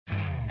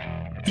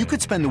You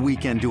could spend the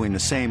weekend doing the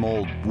same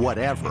old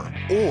whatever,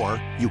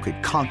 or you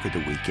could conquer the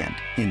weekend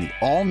in the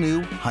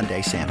all-new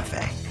Hyundai Santa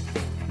Fe.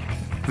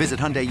 Visit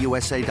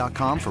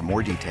HyundaiUSA.com for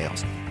more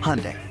details.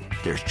 Hyundai,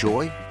 there's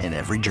joy in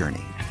every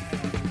journey.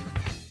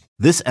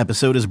 This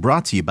episode is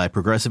brought to you by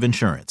Progressive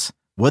Insurance.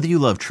 Whether you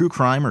love true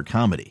crime or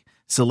comedy,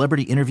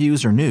 celebrity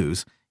interviews or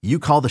news, you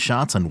call the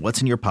shots on what's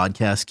in your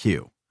podcast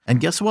queue. And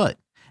guess what?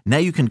 Now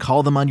you can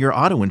call them on your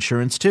auto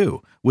insurance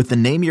too with the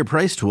Name Your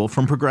Price tool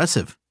from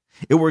Progressive.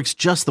 It works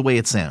just the way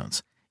it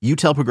sounds. You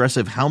tell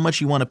Progressive how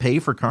much you want to pay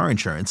for car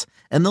insurance,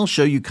 and they'll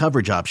show you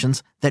coverage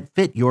options that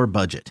fit your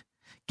budget.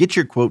 Get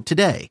your quote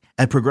today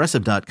at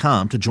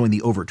Progressive.com to join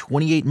the over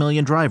 28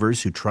 million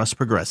drivers who trust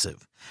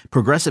Progressive.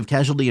 Progressive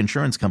Casualty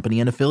Insurance Company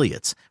and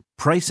Affiliates.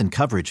 Price and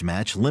coverage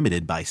match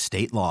limited by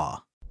state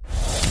law.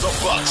 The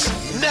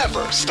Bucks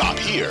never stop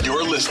here.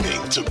 You're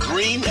listening to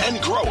Green and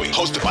Growing,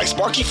 hosted by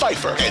Sparky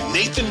Pfeiffer and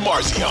Nathan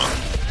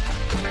Marzion.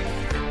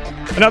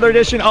 Another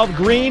edition of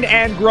Green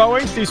and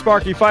Growing. Steve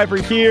Sparky Pfeiffer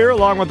here,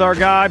 along with our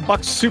guy,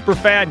 Bucks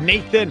superfan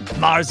Nathan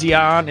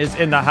Marzion is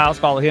in the house.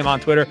 Follow him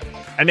on Twitter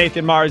at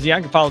Nathan Marzion.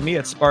 You can follow me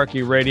at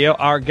Sparky Radio.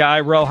 Our guy,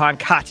 Rohan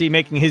Katti,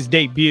 making his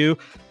debut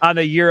on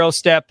the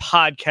Eurostep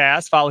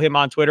podcast. Follow him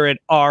on Twitter at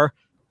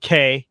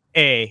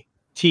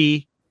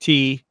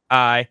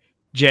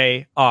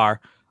RKATTIJR,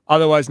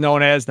 otherwise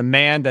known as the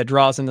man that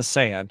draws in the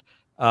sand.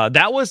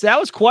 That was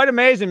quite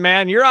amazing,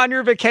 man. You're on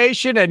your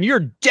vacation and you're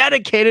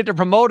dedicated to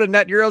promoting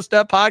that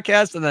Eurostep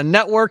podcast and the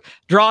network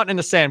Draw It in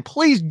the Sand.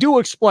 Please do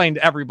explain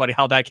to everybody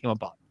how that came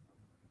about.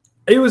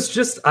 It was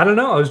just, I don't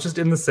know. I was just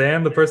in the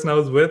sand. The person I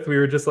was with, we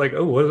were just like,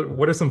 oh,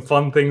 what are some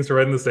fun things to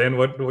write in the sand?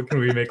 What can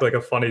we make like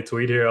a funny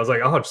tweet here? I was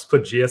like, oh, just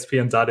put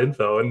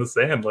gspn.info in the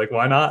sand. Like,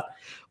 why not?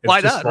 It's why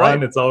just not? Fun.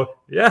 Right? It's all,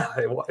 yeah.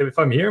 If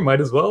I'm here,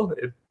 might as well.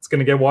 It's going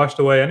to get washed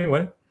away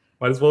anyway.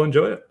 Might as well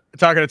enjoy it.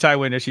 Talking to Ty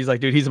Winder, she's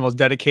like, dude, he's the most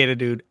dedicated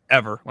dude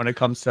ever when it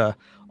comes to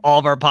all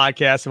of our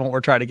podcasts and what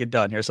we're trying to get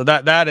done here. So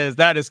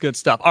that is good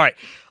stuff. All right,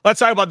 let's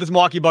talk about this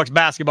Milwaukee Bucks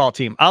basketball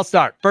team. I'll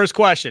start. First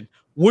question: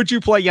 would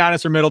you play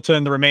Giannis or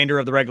Middleton the remainder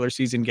of the regular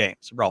season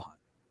games, Rohan?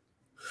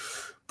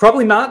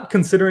 Probably not,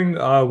 considering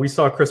we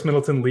saw Chris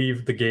Middleton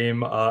leave the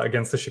game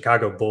against the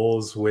Chicago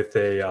Bulls with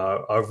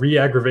a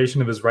re-aggravation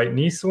of his right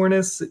knee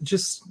soreness.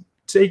 Just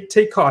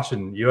take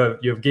caution. You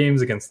have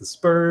games against the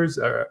Spurs,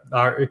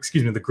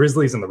 the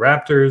Grizzlies and the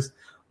Raptors.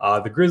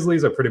 The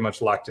Grizzlies are pretty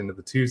much locked into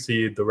the 2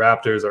 seed. The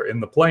Raptors are in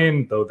the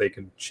play-in, though they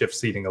could shift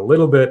seeding a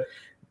little bit.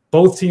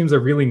 Both teams are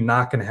really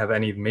not going to have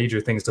any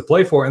major things to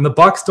play for, and the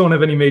Bucks don't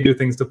have any major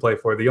things to play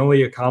for. The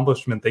only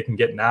accomplishment they can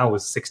get now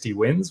is 60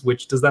 wins,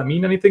 which does that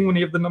mean anything when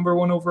you have the number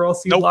 1 overall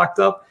seed locked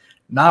up?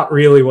 Not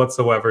really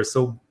whatsoever.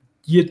 So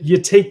you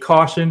take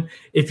caution.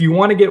 If you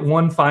want to get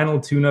one final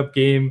tune-up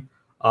game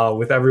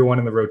with everyone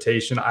in the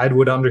rotation, I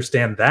would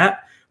understand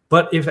that.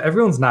 But if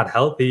everyone's not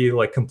healthy,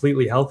 like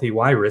completely healthy,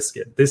 why risk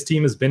it? This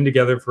team has been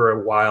together for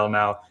a while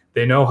now.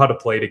 They know how to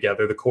play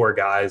together, the core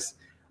guys.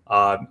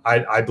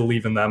 I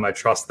believe in them. I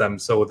trust them.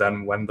 So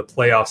then when the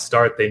playoffs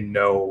start, they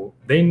know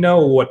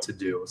what to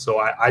do. So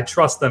I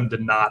trust them to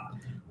not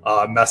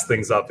mess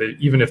things up,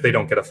 even if they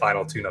don't get a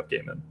final tune-up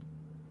game in.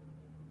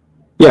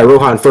 Yeah,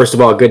 Rohan, first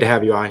of all, good to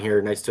have you on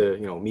here. Nice to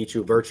meet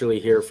you virtually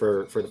here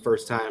for the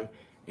first time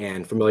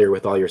and familiar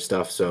with all your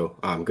stuff. So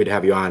good to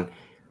have you on.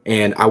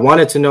 And I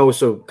wanted to know,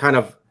 so kind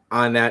of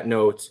on that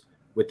note,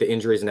 with the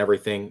injuries and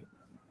everything,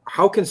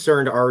 how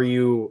concerned are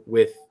you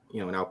with,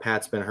 now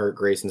Pat's been hurt,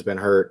 Grayson's been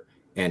hurt,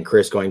 and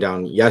Chris going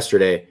down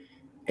yesterday.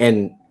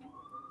 And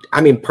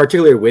I mean,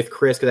 particularly with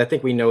Chris, because I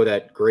think we know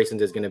that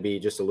Grayson's is going to be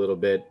just a little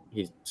bit,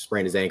 he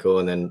sprained his ankle,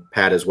 and then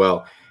Pat as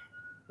well.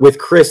 With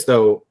Chris,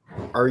 though,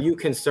 are you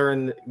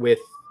concerned with,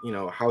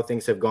 how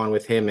things have gone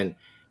with him and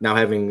now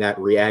having that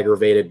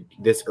re-aggravated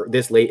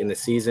this late in the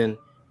season?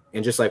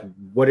 And just like,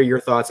 what are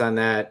your thoughts on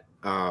that?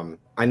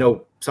 I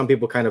know some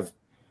people kind of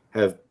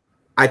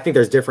I think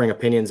there's differing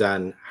opinions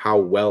on how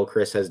well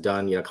Chris has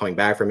done, coming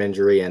back from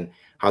injury and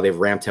how they've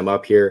ramped him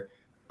up here.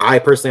 I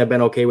personally have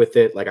been okay with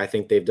it. Like, I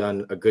think they've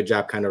done a good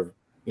job kind of,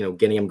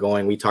 getting him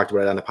going. We talked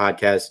about it on the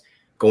podcast,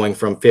 going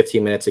from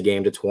 15 minutes a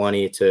game to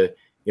 20 to,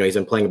 he's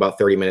been playing about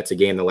 30 minutes a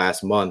game the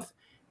last month.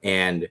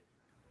 And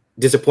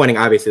disappointing,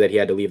 obviously, that he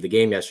had to leave the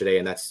game yesterday,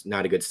 and that's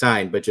not a good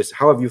sign. But just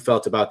how have you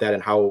felt about that,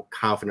 and how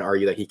confident are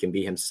you that he can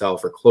be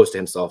himself or close to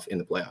himself in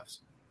the playoffs?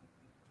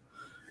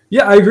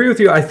 Yeah, I agree with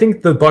you. I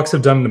think the Bucks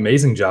have done an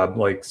amazing job,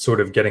 like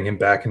sort of getting him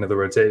back into the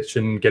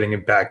rotation, getting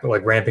him back,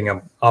 like ramping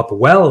him up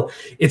well.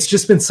 It's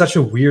just been such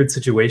a weird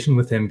situation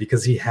with him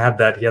because he had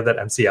that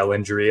MCL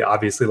injury,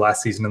 obviously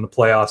last season in the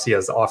playoffs. He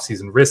has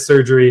off-season wrist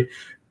surgery.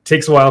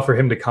 Takes a while for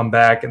him to come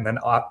back, and then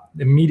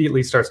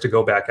immediately starts to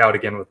go back out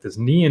again with this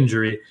knee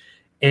injury.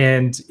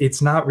 And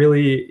it's not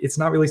really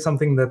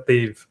something that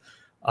they've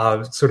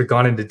sort of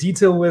gone into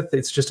detail with.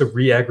 It's just a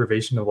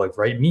re-aggravation of like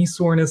right knee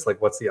soreness,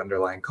 like what's the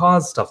underlying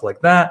cause, stuff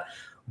like that.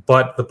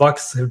 But the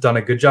Bucks have done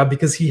a good job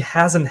because he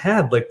hasn't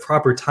had like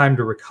proper time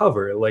to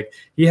recover. Like,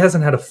 he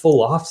hasn't had a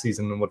full off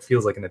season in what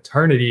feels like an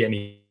eternity, and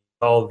he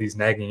all of these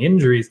nagging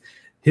injuries.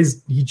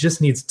 He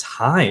just needs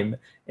time.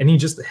 and he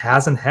just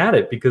hasn't had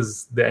it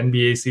because the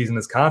NBA season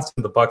is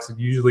constant. The Bucks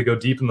usually go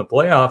deep in the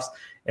playoffs,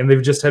 and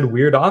they've just had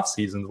weird off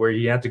seasons where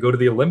he had to go to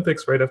the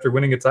Olympics right after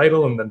winning a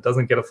title and then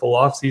doesn't get a full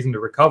off season to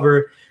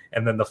recover.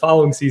 And then the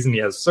following season, he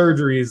has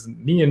surgeries,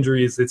 knee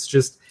injuries. It's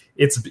just,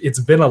 it's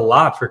been a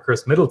lot for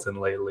Chris Middleton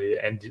lately.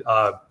 And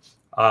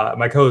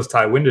my co-host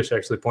Ty Windish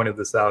actually pointed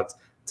this out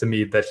to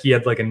me, that he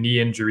had like a knee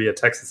injury at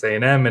Texas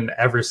A&M, and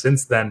ever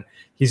since then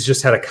he's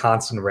just had a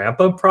constant ramp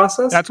up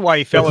process. That's why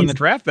he fell in the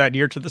draft that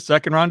year to the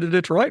second round of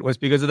Detroit, was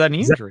because of that knee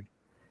injury.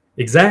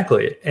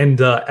 Exactly. And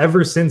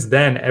ever since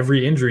then,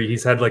 every injury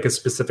he's had like a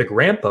specific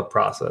ramp up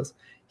process.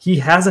 He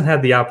hasn't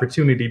had the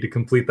opportunity to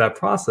complete that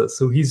process,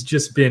 so he's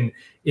just been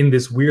in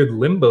this weird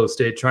limbo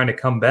state trying to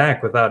come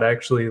back without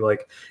actually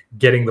like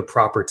getting the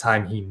proper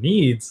time he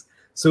needs.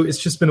 So it's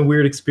just been a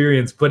weird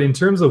experience. But in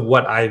terms of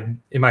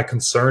am I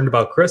concerned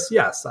about Chris?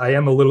 Yes, I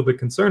am a little bit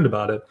concerned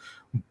about it.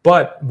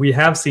 But we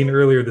have seen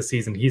earlier this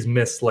season, he's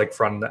missed like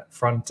front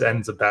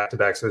ends of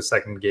back-to-back, so the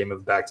second game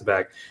of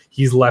back-to-back.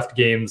 He's left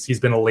games.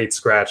 He's been a late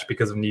scratch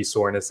because of knee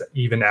soreness,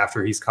 even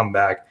after he's come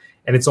back.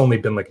 And it's only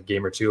been like a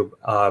game or two.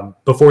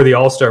 Before the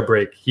All-Star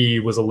break, he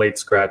was a late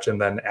scratch. And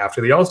then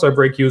after the All-Star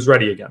break, he was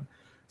ready again.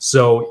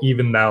 So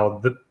even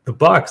now, the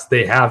Bucks,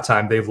 they have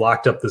time. They've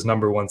locked up this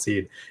number one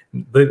seed.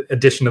 The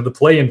addition of the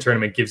play-in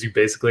tournament gives you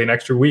basically an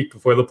extra week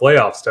before the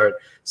playoffs start.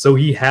 So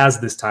he has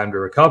this time to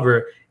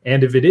recover.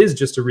 And if it is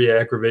just a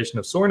re-aggravation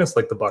of soreness,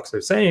 like the Bucks are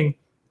saying,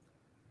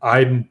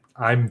 I'm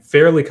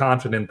fairly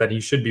confident that he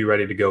should be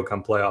ready to go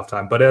come playoff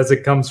time. But as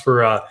it comes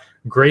for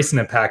Grayson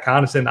and Pat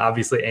Connaughton,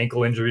 obviously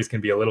ankle injuries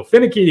can be a little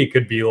finicky. It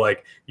could be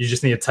like you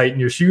just need to tighten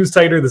your shoes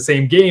tighter the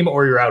same game,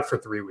 or you're out for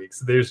 3 weeks.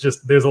 There's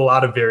a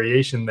lot of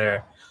variation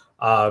there.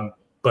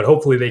 But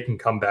hopefully they can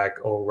come back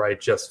all right,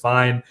 just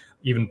fine.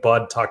 Even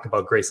Bud talked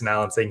about Grayson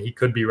Allen saying he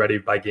could be ready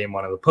by game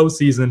one of the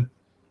postseason.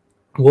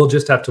 We'll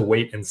just have to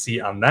wait and see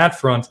on that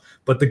front.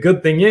 But the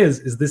good thing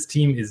is this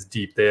team is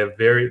deep. They have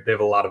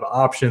a lot of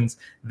options.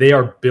 They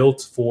are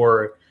built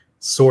for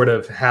sort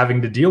of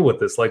having to deal with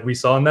this. Like we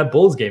saw in that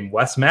Bulls game,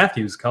 Wes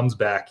Matthews comes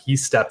back. He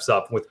steps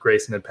up with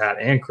Grayson and Pat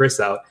and Chris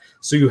out.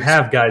 So you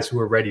have guys who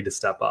are ready to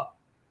step up.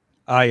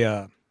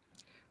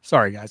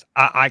 Sorry guys,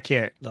 I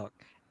can't look.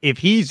 If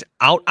he's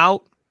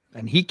out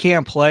and he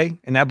can't play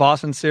in that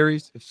Boston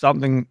series, if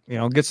something,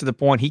 gets to the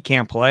point he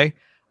can't play,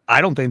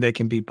 I don't think they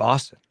can beat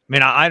Boston. I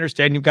mean, I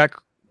understand you've got,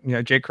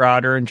 Jay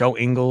Crowder and Joe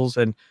Ingles,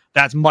 and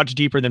that's much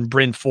deeper than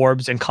Bryn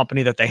Forbes and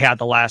company that they had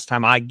the last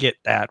time. I get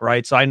that,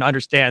 right? So I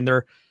understand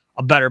they're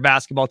a better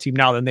basketball team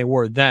now than they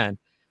were then.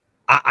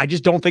 I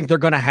just don't think they're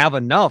going to have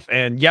enough.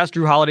 And yes,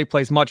 Drew Holiday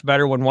plays much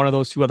better when one of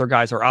those two other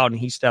guys are out and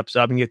he steps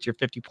up and gets your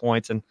 50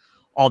 points and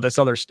all this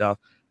other stuff.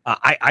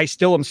 I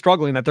still am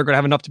struggling that they're going to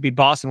have enough to beat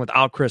Boston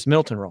without Chris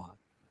Middleton, Rohan.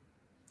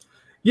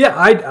 Yeah,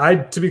 I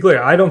to be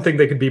clear, I don't think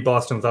they could beat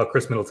Boston without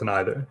Chris Middleton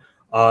either.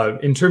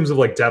 In terms of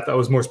like depth, I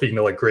was more speaking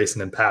to like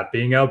Grayson and Pat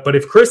being out. But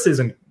if Chris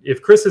isn't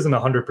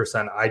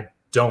 100%, I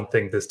don't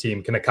think this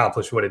team can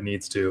accomplish what it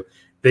needs to.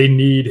 They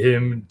need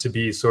him to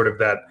be sort of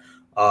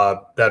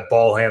that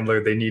ball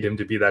handler. They need him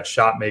to be that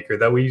shot maker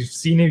that we've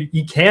seen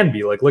he can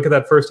be. Like, look at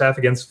that first half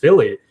against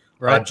Philly,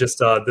 right?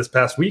 This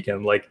past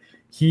weekend. Like,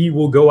 he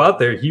will go out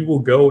there, he will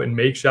go and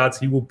make shots.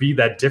 He will be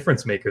that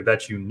difference maker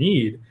that you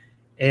need.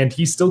 And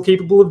he's still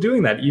capable of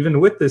doing that, even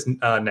with this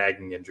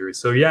nagging injury.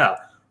 So, yeah,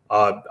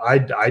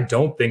 I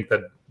don't think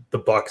that the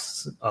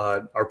Bucks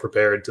are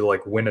prepared to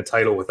like win a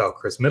title without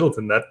Chris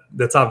Middleton.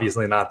 That's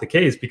obviously not the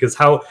case, because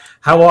how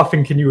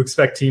often can you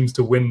expect teams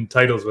to win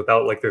titles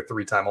without like their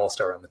 3-time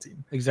All-Star on the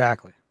team?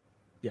 Exactly.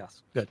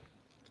 Yes. Good.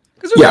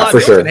 Because there's a lot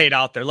of Middleton hate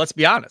out there. Let's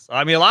be honest.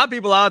 I mean, a lot of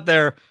people out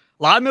there,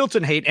 a lot of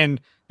Middleton hate,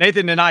 and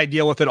Nathan and I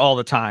deal with it all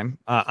the time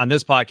on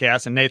this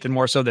podcast, and Nathan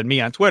more so than me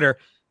on Twitter.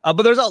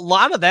 But there's a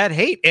lot of that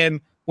hate.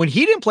 And when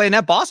he didn't play in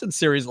that Boston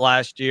series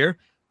last year,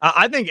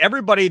 I think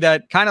everybody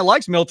that kind of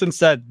likes Middleton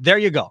said, there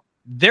you go.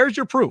 There's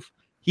your proof.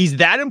 He's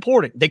that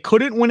important. They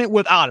couldn't win it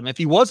without him. If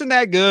he wasn't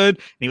that good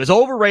and he was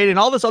overrated and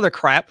all this other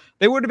crap,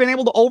 they would have been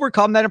able to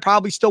overcome that and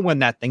probably still win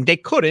that thing. They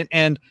couldn't.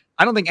 And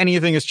I don't think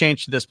anything has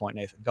changed to this point,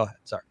 Nathan. Go ahead.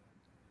 Sorry.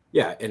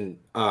 Yeah. And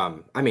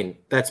I mean,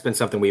 that's been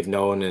something we've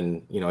known.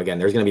 And, again,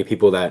 there's going to be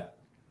people that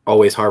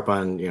always harp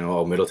on,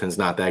 Middleton's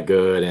not that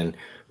good and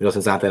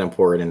Middleton's not that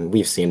important. And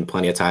we've seen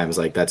plenty of times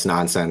like that's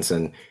nonsense.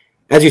 And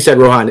as you said,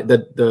 Rohan,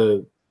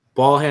 the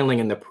ball handling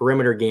and the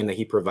perimeter game that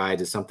he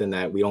provides is something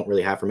that we don't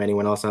really have from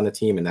anyone else on the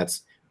team. And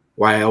that's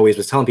why I always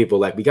was telling people,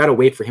 like, we got to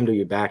wait for him to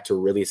be back to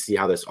really see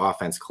how this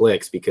offense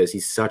clicks, because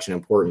he's such an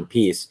important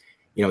piece.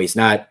 He's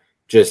not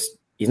just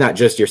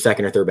your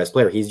second or third best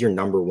player. He's your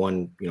number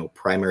one,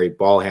 primary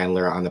ball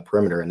handler on the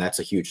perimeter. And that's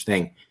a huge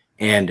thing.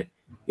 And,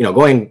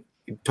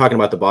 talking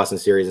about the Boston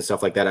series and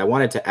stuff like that, I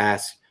wanted to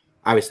ask,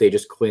 obviously they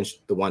just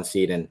clinched the 1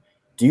 seed. And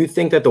do you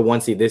think that the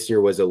 1 seed this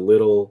year was a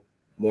little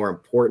more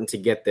important to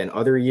get than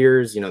other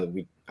years?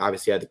 We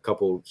obviously had a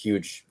couple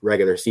huge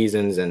regular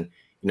seasons and,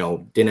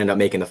 didn't end up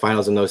making the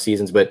finals in those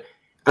seasons. But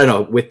I don't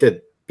know, with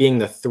being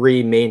the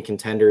 3 main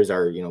contenders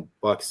are,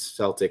 Bucks,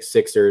 Celtics,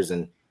 Sixers,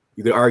 and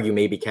you could argue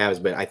maybe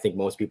Cavs, but I think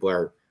most people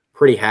are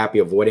pretty happy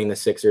avoiding the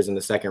Sixers in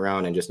the second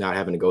round and just not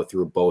having to go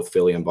through both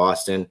Philly and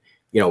Boston.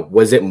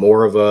 Was it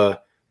more of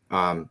a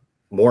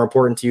more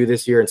important to you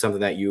this year and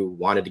something that you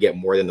wanted to get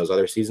more than those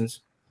other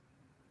seasons?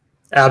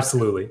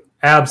 Absolutely.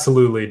 That's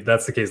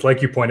the case.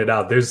 Like you pointed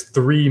out, there's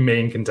 3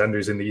 main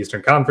contenders in the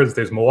Eastern Conference.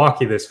 There's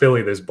Milwaukee, there's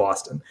Philly, there's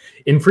Boston.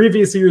 In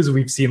previous years,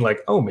 we've seen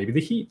maybe the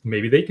Heat,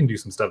 maybe they can do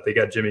some stuff. They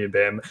got Jimmy and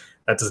Bam.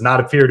 That does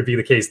not appear to be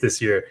the case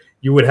this year.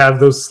 You would have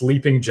those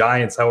sleeping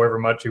giants, however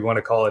much you want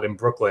to call it, in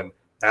Brooklyn.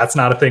 That's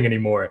not a thing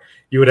anymore.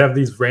 You would have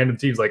these random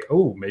teams like,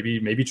 maybe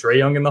Trae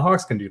Young and the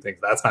Hawks can do things.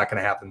 That's not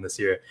going to happen this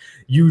year.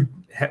 You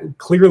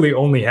clearly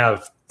only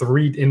have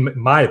 3, in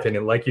my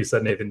opinion. Like you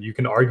said, Nathan, you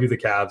can argue the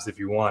Cavs if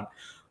you want.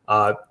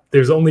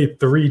 There's only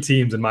 3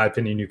 teams, in my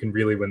opinion, you can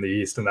really win the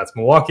East, and that's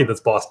Milwaukee,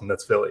 that's Boston,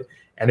 that's Philly.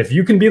 And if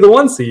you can be the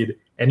 1 seed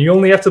and you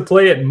only have to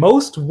play at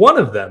most one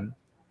of them,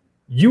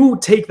 you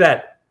take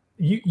that.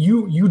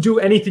 You do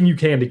anything you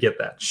can to get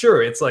that.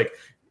 Sure, it's like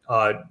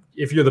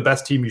if you're the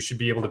best team, you should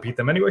be able to beat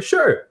them anyway.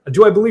 Sure.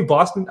 Do I believe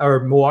Boston or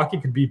Milwaukee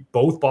could beat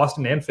both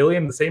Boston and Philly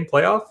in the same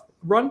playoff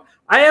run?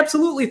 I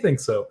absolutely think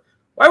so.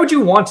 Why would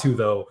you want to,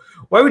 though?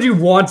 Why would you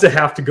want to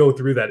have to go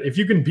through that? If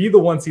you can be the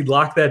 1 seed,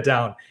 lock that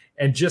down,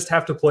 and just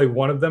have to play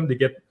one of them to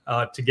get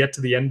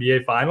to the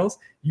NBA Finals,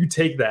 you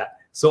take that.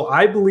 So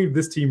I believe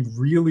this team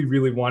really,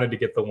 really wanted to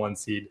get the 1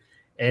 seed,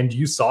 and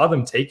you saw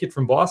them take it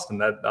from Boston.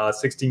 That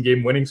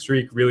 16-game winning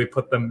streak really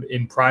put them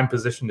in prime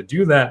position to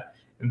do that,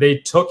 and they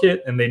took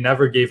it, and they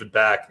never gave it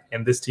back,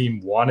 and this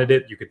team wanted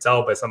it. You could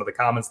tell by some of the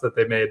comments that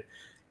they made.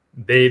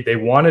 They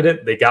wanted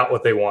it, they got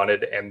what they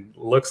wanted, and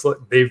looks like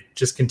they've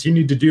just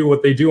continued to do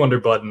what they do under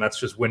Bud, and that's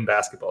just win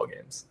basketball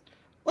games.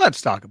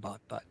 Let's talk about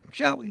Bud,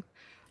 shall we?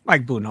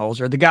 Mike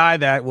Budenholzer, the guy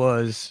that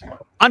was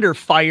under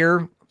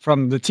fire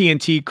from the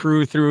TNT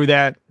crew through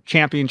that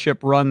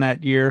championship run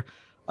that year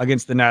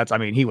against the Nets. I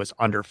mean, he was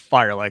under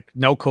fire like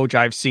no coach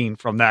I've seen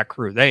from that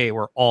crew. They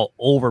were all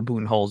over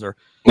Budenholzer.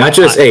 Not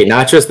just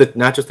the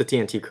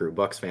TNT crew,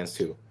 Bucks fans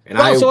too. And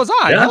so was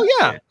I. Yeah. Hell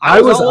yeah.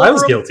 I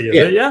was guilty of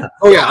it. Yeah.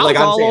 Oh yeah. I was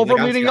all over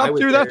leading up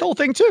through that whole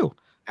thing too.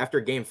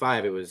 After Game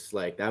 5, it was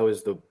like that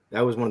was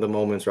one of the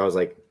moments where I was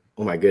like,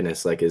 oh my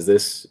goodness, like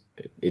is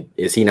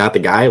he not the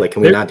guy? Like,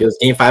 can we not do this?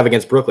 Game 5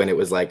 against Brooklyn, it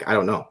was like, I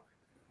don't know.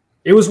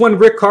 It was when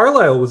Rick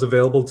Carlisle was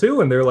available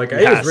too, and they're like,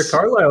 hey, Is Rick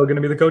Carlisle going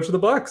to be the coach of the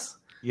Bucks?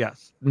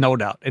 Yes, no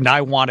doubt. And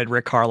I wanted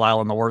Rick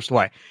Carlisle in the worst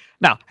way.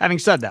 Now, having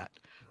said that,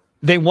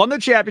 they won the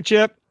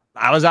championship.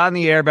 I was on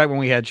the air back when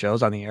we had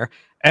shows on the air,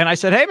 and I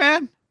said, hey,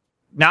 man,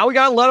 now we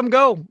got to let him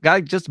go. Got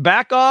to just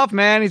back off,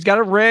 man. He's got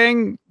a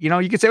ring. You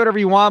can say whatever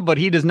you want, but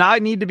he does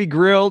not need to be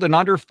grilled and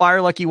under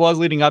fire like he was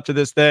leading up to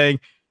this thing.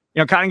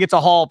 Kind of gets a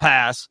hall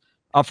pass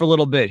for a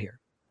little bit here.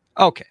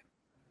 Okay.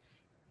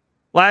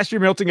 Last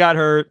year, Milton got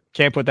hurt.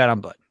 Can't put that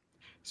on Bud.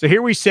 So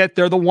here we sit.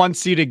 They're the 1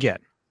 seed again.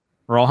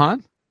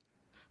 Rohan,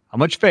 how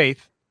much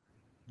faith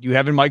do you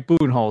have in Mike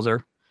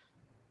Budenholzer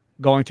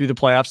going through the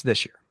playoffs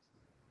this year?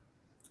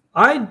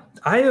 I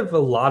have a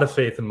lot of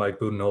faith in Mike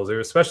Budenholzer,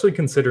 especially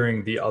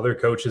considering the other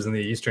coaches in the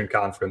Eastern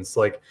Conference.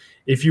 Like,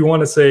 if you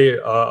want to say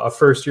a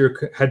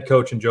first-year head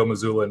coach in Joe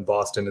Mazzulla in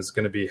Boston is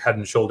going to be head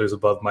and shoulders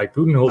above Mike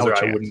Budenholzer,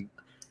 I wouldn't.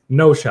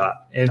 No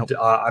shot. And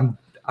nope.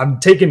 I'm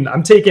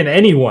taking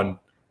anyone.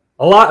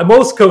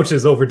 Most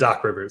coaches over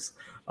Doc Rivers,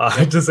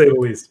 to say the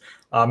least.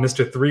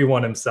 Mr.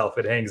 3-1 himself.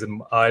 It hangs in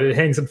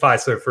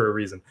Fiserv for a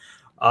reason.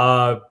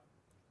 I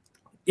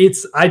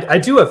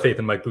do have faith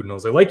in Mike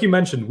Budenholzer. Like you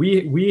mentioned,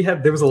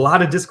 there was a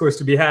lot of discourse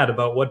to be had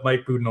about what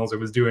Mike Budenholzer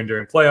was doing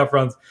during playoff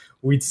runs.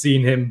 We'd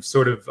seen him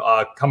sort of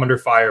come under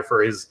fire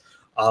for his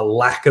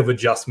lack of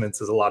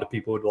adjustments, as a lot of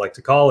people would like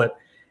to call it.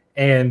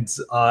 And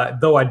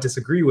though I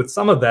disagree with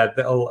some of that,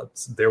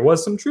 there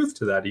was some truth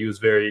to that. He was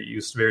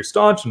very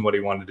staunch in what he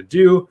wanted to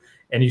do.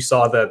 And you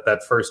saw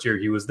that first year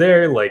he was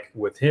there, like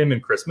with him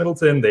and Chris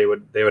Middleton, they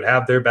would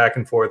have their back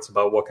and forths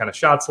about what kind of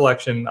shot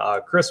selection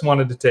Chris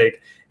wanted to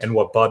take and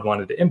what Bud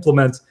wanted to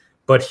implement.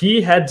 But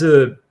he had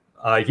to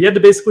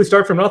basically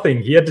start from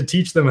nothing. He had to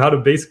teach them how to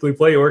basically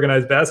play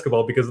organized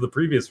basketball because of the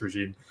previous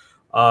regime.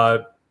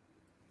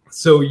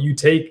 So you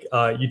take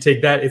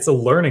that. It's a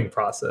learning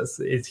process.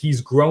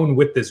 He's grown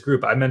with this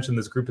group. I mentioned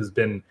this group has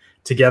been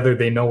together.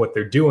 They know what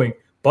they're doing.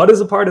 Bud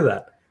is a part of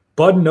that.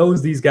 Bud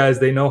knows these guys.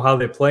 They know how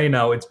they play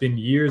now. It's been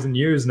years and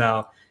years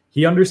now.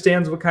 He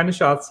understands what kind of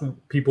shots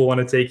people want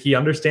to take. He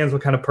understands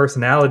what kind of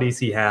personalities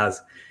he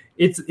has.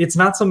 It's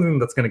not something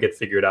that's going to get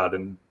figured out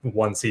in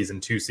 1 season,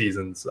 2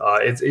 seasons.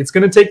 It's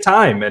going to take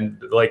time.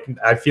 And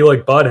I feel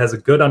like Bud has a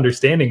good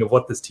understanding of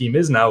what this team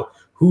is now,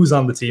 who's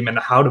on the team, and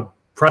how to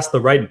press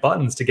the right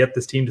buttons to get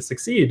this team to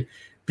succeed,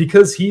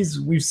 because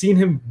we've seen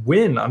him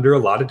win under a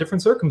lot of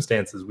different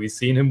circumstances. We've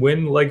seen him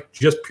win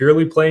just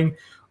purely playing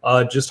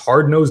just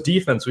hard-nosed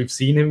defense. We've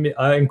seen him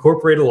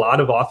incorporate a lot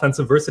of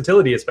offensive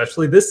versatility,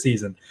 especially this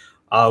season.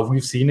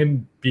 We've seen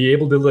him be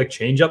able to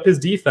change up his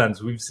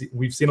defense.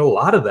 We've seen a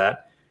lot of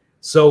that.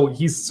 So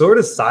he's sort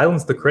of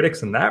silenced the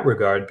critics in that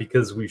regard,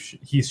 because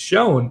he's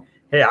shown,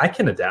 hey, I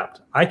can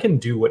adapt. I can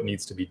do what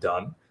needs to be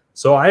done.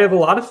 So I have a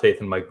lot of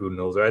faith in Mike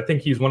Budenholzer. I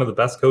think he's one of the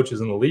best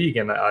coaches in the league.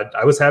 And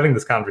I was having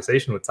this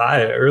conversation with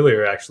Ty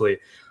earlier, actually,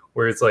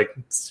 where it's like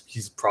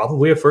he's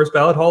probably a first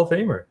ballot Hall of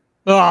Famer.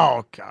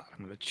 Oh, God,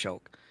 I'm going to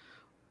choke.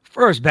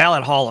 First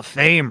ballot Hall of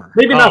Famer.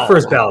 Maybe not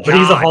first ballot, but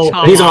he's a Hall of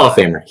Famer. He's a Hall of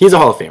Famer. He's a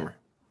Hall of Famer.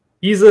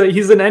 He's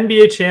an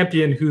NBA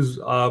champion who's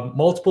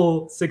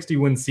multiple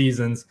 60-win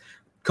seasons,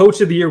 coach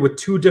of the year with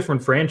 2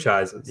 different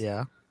franchises.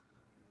 Yeah.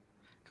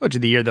 Coach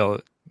of the year, though,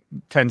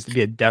 tends to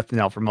be a death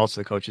knell for most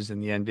of the coaches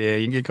in the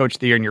NBA. You get coach of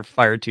the year and you're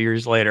fired 2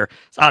 years later.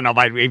 So I don't know if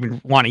I even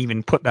want to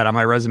even put that on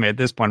my resume at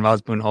this point if I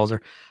was Budenholzer.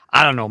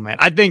 I don't know, man.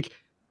 I think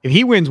if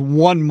he wins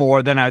one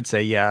more, then I'd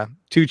say, yeah,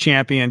 2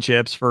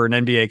 championships for an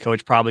NBA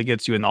coach probably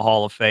gets you in the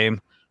Hall of Fame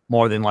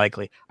more than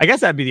likely. I guess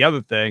that'd be the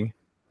other thing.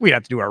 We'd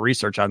have to do our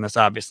research on this,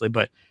 obviously,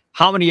 but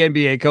how many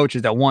NBA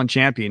coaches that won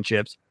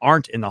championships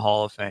aren't in the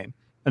Hall of Fame?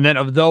 And then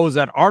of those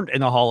that aren't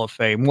in the Hall of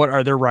Fame, what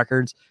are their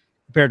records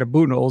compared to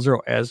Budenholzer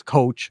as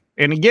coach?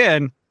 And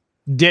again,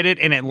 did it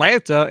in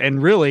Atlanta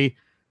and really,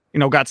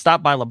 got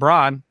stopped by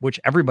LeBron, which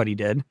everybody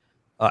did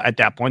at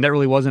that point. That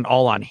really wasn't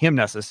all on him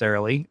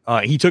necessarily.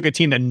 He took a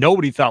team that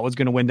nobody thought was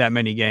going to win that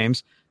many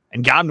games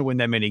and got him to win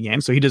that many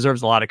games. So he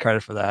deserves a lot of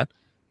credit for that.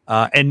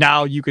 And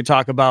now you could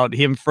talk about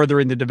him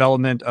furthering the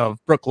development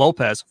of Brook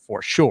Lopez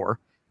for sure.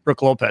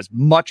 Brook Lopez,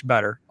 much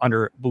better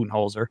under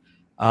Budenholzer.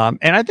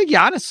 And I think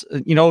Giannis,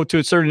 to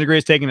a certain degree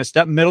is taking a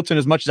step. Middleton,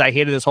 as much as I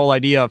hated this whole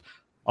idea of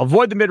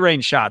avoid the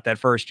mid-range shot that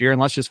first year and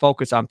let's just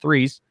focus on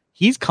threes,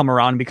 he's come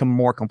around and become a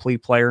more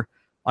complete player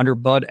under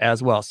Bud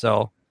as well.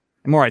 So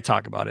the more I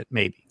talk about it,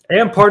 maybe.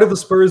 And part of the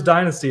Spurs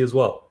dynasty as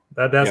well.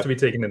 That has to be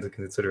taken into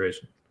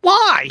consideration.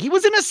 Why? He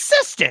was an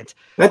assistant.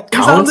 That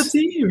counts. He's on the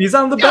team. He's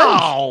on the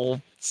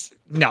bench.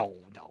 No.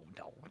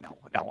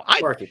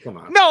 Sparky, come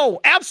on. No,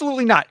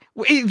 absolutely not.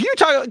 If you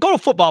go to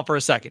football for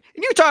a second,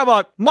 and you talk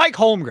about Mike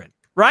Holmgren,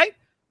 right?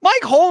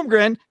 Mike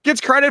Holmgren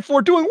gets credit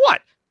for doing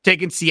what?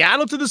 Taking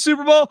Seattle to the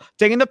Super Bowl,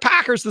 taking the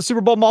Packers to the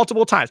Super Bowl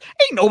multiple times.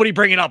 Ain't nobody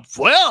bringing up,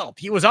 well,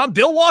 he was on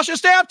Bill Walsh's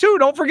staff too.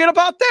 Don't forget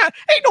about that.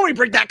 Ain't nobody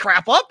bring that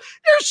crap up.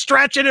 You're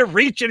stretching and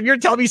reaching, and you're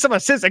telling me some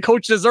assistant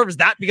coach deserves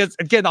that because,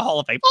 again, the Hall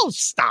of Fame. Oh,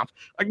 stop.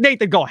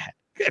 Nathan, go ahead.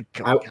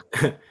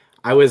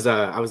 I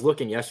was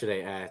looking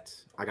yesterday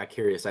I got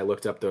curious. I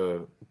looked up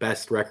the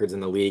best records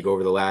in the league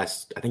over the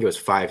last, I think it was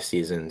 5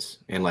 seasons,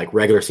 and like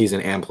regular season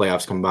and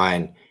playoffs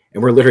combined.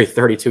 And we're literally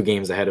 32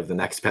 games ahead of the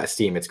next best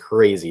team. It's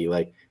crazy.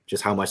 Like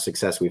just how much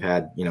success we've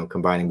had,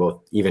 combining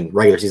both even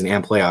regular season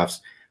and playoffs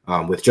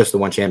with just the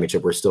one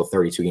championship. We're still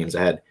 32 games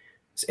ahead.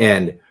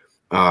 And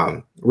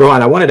Rohan,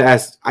 I wanted to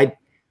ask, I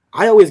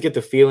always get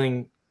the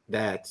feeling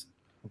that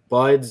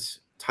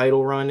Bud's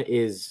title run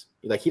is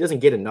like, he doesn't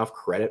get enough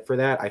credit for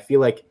that. I feel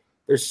like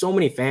there's so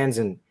many fans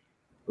in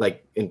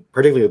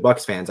particularly the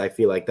Bucks fans, I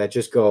feel like that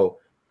just go,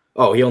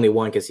 oh, he only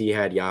won because he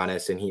had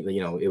Giannis and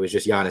it was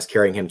just Giannis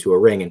carrying him to a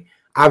ring. And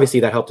obviously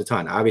that helped a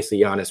ton. Obviously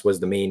Giannis was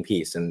the main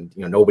piece and,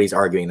 nobody's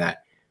arguing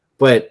that.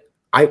 But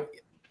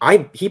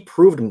he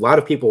proved a lot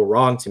of people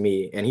wrong to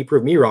me, and he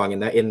proved me wrong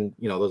in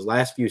those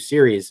last few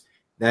series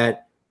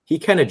that he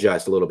can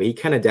adjust a little bit. He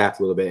can adapt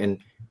a little bit. And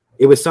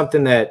it was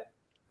something that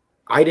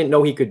I didn't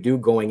know he could do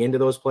going into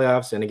those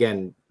playoffs. And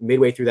again,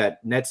 midway through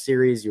that Nets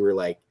series, you were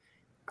like,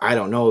 I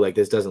don't know, like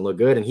this doesn't look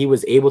good. And he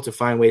was able to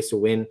find ways to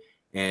win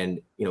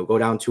and, go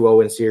down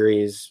 2-0 in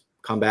series,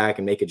 come back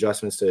and make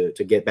adjustments to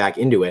get back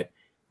into it.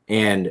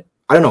 And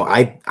I don't know,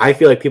 I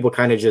feel like people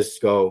kind of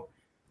just go,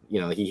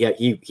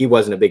 he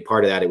wasn't a big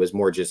part of that. It was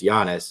more just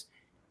Giannis.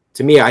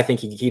 To me, I think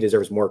he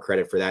deserves more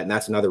credit for that. And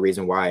that's another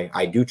reason why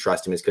I do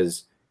trust him, is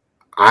because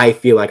I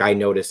feel like I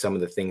noticed some of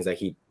the things that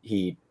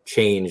he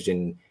changed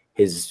and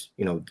his,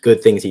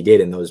 good things he did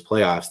in those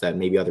playoffs that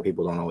maybe other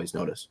people don't always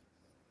notice.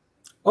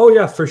 Oh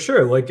yeah, for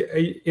sure. Like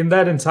in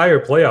that entire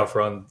playoff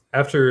run,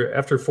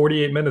 after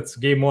 48 minutes,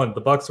 game 1, the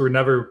Bucks were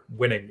never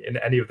winning in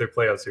any of their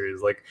playoff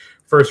series. Like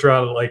first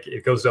round, like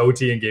it goes to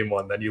OT in game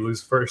 1, then you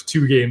lose first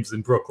 2 games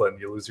in Brooklyn,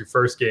 you lose your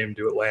first game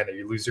to Atlanta,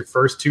 you lose your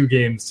first 2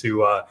 games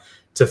to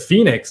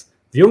Phoenix.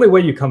 The only way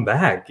you come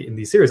back in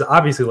these series,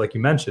 obviously, like you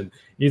mentioned,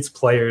 it's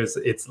players.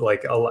 It's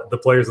like the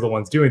players are the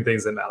ones doing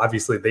things, and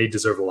obviously they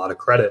deserve a lot of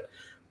credit.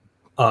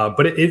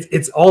 But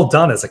it's all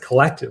done as a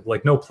collective.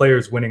 Like no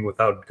players winning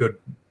without good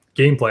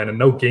game plan, and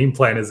no game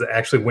plan is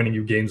actually winning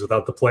you games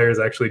without the players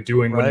actually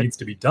doing what needs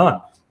to be done.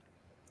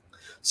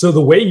 So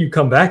the way you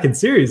come back in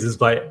series is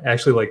by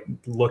actually like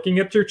looking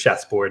at your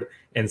chessboard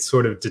and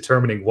sort of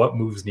determining what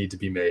moves need to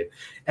be made.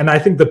 And I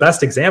think the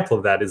best example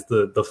of that is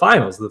the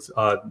finals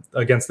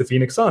against the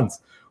Phoenix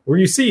Suns, where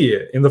you see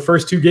in the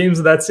first 2 games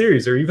of that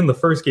series, or even the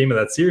first game of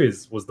that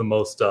series was the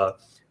most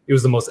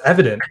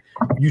evident.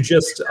 You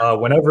just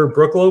whenever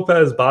Brook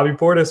Lopez, Bobby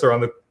Portis are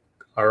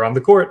on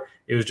the court,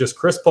 it was just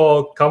Chris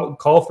Paul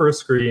call for a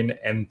screen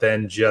and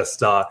then just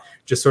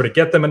sort of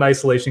get them in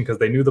isolation, because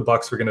they knew the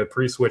Bucks were going to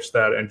pre-switch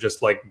that and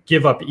just like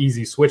give up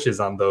easy switches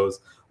on those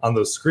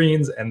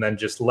screens, and then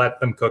just let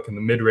them cook in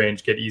the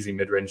mid-range, get easy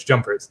mid-range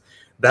jumpers.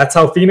 That's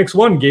how Phoenix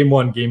won game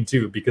 1, game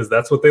 2, because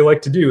that's what they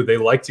like to do. They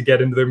like to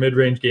get into their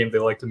mid-range game. They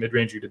like to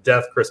mid-range you to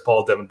death. Chris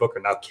Paul, Devin Booker,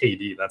 now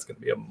KD, that's going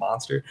to be a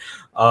monster.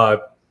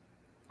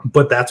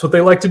 but that's what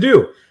they like to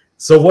do.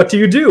 So what do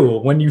you do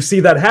when you see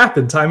that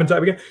happen time and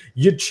time again?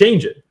 You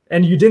change it.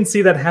 And you didn't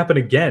see that happen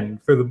again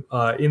for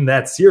the in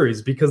that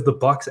series because the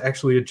Bucks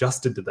actually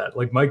adjusted to that.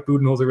 Like Mike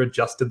Budenholzer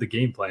adjusted the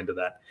game plan to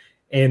that.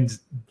 And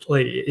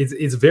like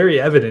it's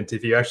very evident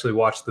if you actually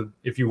watch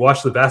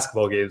the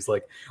basketball games,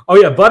 like, oh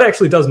yeah, Bud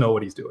actually does know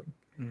what he's doing.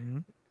 Mm-hmm.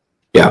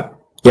 Yeah,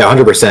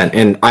 100%.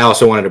 And I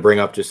also wanted to bring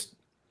up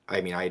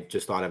I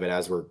just thought of it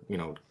as we're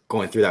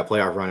going through that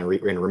playoff run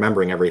and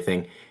remembering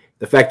everything.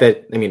 The fact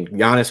that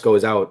Giannis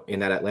goes out in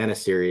that Atlanta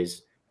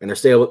series and they're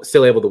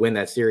still able to win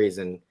that series,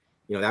 and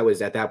that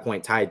was at that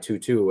point tied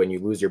 2-2, and you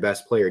lose your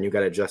best player and you got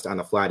to adjust on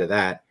the fly to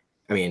that.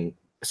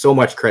 So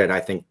much credit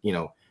I think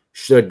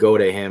should go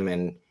to him.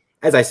 And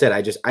as I said,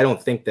 I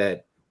don't think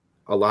that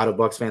a lot of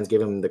Bucks fans give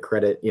him the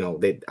credit.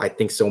 I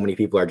think so many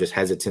people are just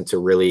hesitant to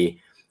really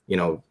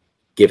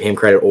give him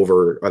credit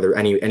over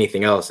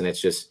anything else. And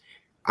it's just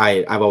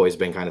I've always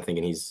been kind of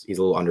thinking he's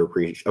a little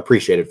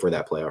underappreciated for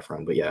that playoff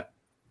run. But yeah.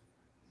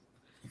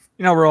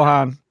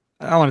 Rohan,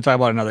 I want to talk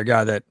about another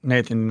guy that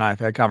Nathan and I have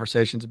had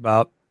conversations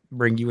about,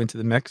 bring you into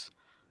the mix.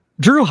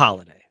 Jrue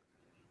Holiday,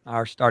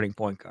 our starting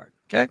point guard.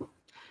 Okay.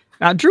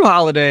 Now, Jrue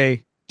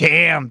Holiday,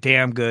 damn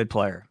good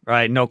player,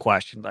 right? No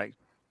question. Like,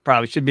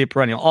 probably should be a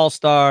perennial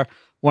all-star,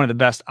 one of the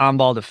best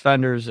on-ball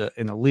defenders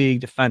in the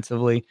league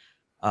defensively,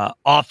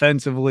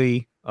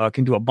 offensively,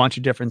 can do a bunch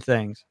of different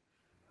things.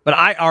 But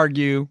I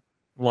argue,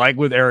 like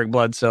with Eric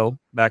Bledsoe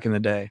back in the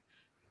day,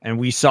 and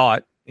we saw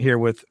it here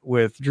with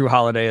Jrue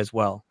Holiday as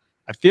well.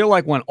 I feel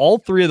like when all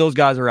three of those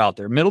guys are out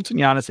there, Middleton,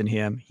 Giannis, and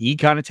him, he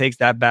kind of takes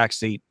that back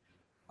seat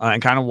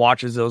and kind of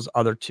watches those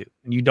other two.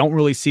 And you don't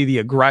really see the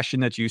aggression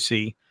that you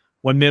see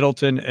when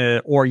Middleton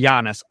or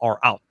Giannis are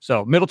out.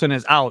 So Middleton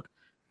is out.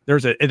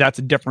 That's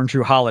a different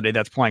Jrue Holiday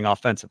that's playing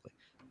offensively.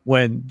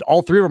 When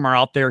all three of them are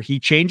out there, he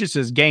changes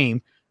his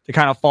game to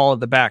kind of fall in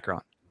the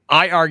background.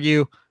 I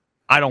argue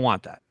I don't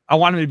want that. I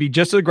want him to be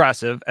just as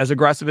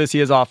aggressive as he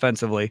is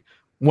offensively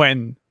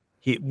when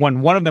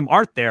one of them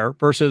aren't there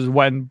versus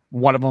when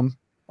one of them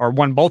or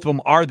when both of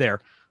them are there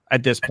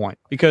at this point.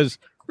 Because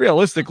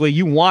realistically,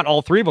 you want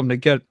all three of them to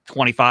get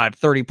 25,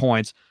 30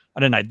 points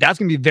on a night. That's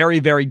going to be very,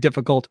 very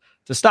difficult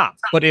to stop.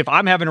 But if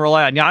I'm having to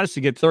rely on Giannis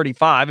to get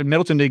 35 and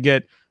Middleton to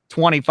get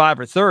 25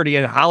 or 30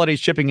 and Holiday's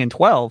chipping in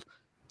 12,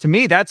 to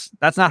me, that's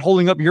not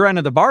holding up your end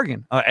of the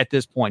bargain at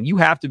this point. You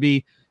have to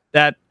be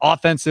that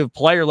offensive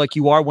player like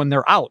you are when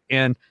they're out.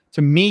 And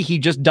to me, he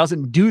just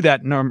doesn't do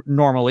that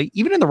normally,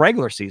 even in the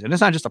regular season.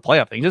 It's not just a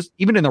playoff thing. Just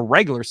even in the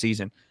regular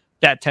season,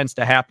 that tends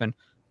to happen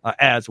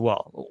as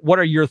well. What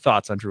are your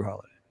thoughts on Jrue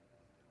Holiday?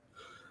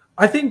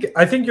 I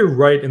think you're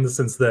right in the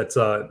sense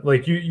that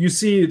like you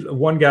see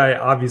one guy,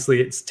 obviously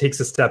it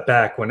takes a step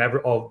back whenever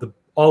all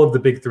of the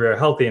big three are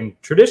healthy,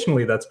 and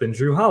traditionally that's been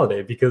Jrue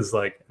Holiday because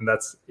and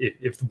that's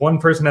if one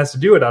person has to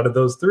do it out of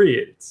those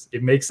three,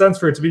 it makes sense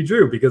for it to be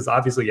Jrue because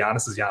obviously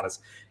Giannis is Giannis,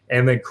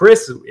 and then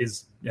Chris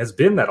has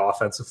been that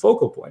offensive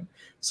focal point.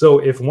 So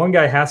if one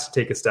guy has to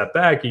take a step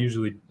back,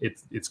 usually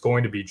it's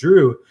going to be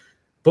Jrue.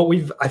 But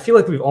I feel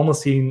like we've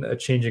almost seen a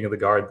changing of the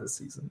guard this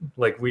season.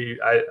 Like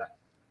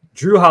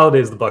Jrue Holiday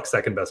is the Bucks'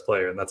 second best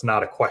player, and that's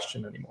not a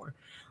question anymore.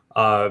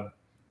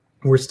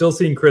 We're still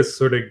seeing Chris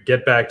sort of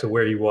get back to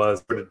where he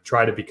was, sort of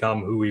try to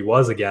become who he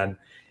was again.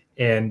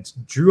 And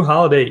Jrue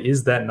Holiday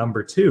is that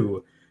number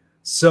two.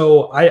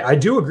 So I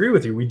do agree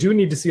with you. We do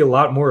need to see a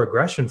lot more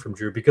aggression from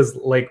Jrue because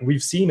like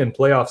we've seen in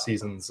playoff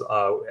seasons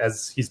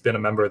as he's been a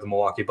member of the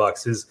Milwaukee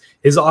Bucks,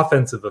 his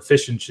offensive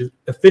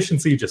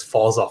efficiency just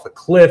falls off a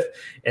cliff.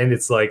 And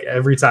it's like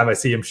every time I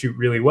see him shoot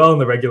really well in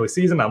the regular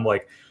season, I'm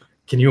like,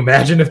 can you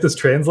imagine if this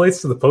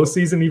translates to the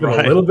postseason even a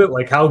little bit?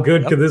 Like, how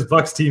good could this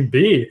Bucks team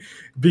be?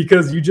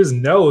 Because you just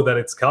know that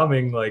it's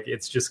coming. Like,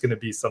 it's just going to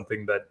be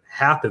something that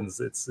happens.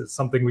 It's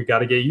something we got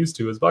to get used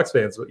to as Bucks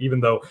fans,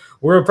 even though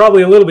we're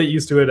probably a little bit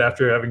used to it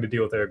after having to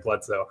deal with Eric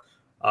Bledsoe.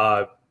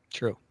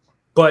 True.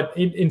 But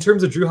in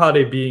terms of Jrue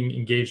Holiday being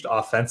engaged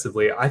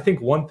offensively, I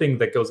think one thing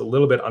that goes a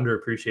little bit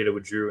underappreciated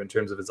with Jrue in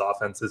terms of his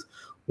offense is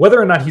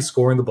whether or not he's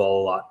scoring the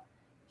ball a lot.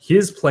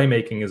 His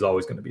playmaking is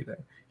always going to be there.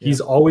 He's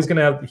always going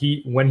to have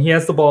when he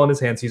has the ball in his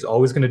hands, he's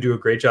always going to do a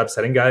great job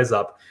setting guys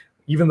up.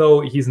 Even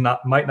though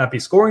might not be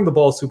scoring the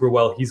ball super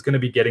well, he's going to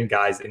be getting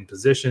guys in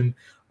position.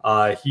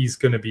 He's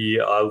going to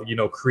be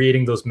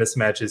creating those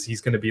mismatches.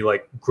 He's going to be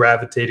like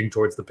gravitating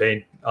towards the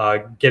paint,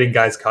 getting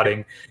guys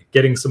cutting,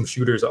 getting some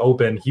shooters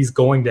open. He's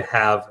going to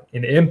have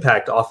an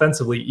impact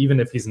offensively,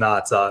 even if he's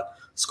not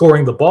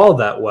scoring the ball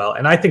that well.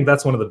 And I think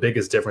that's one of the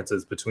biggest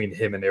differences between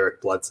him and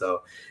Eric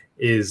Bledsoe.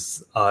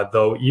 Is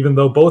even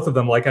though both of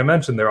them, like I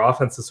mentioned, their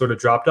offense has sort of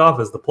dropped off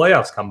as the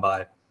playoffs come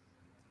by,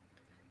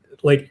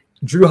 like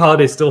Jrue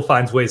Holiday still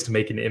finds ways to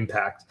make an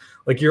impact.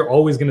 Like you're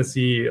always going to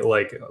see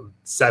like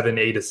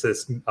 7-8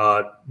 assist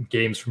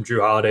games from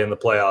Jrue Holiday in the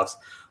playoffs,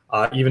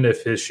 even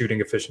if his shooting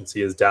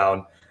efficiency is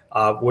down.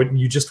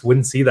 You just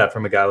wouldn't see that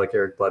from a guy like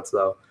Eric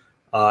Bledsoe.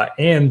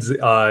 And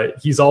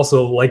he's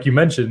also, like you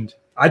mentioned,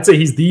 I'd say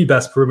he's the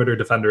best perimeter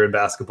defender in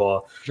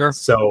basketball. Sure.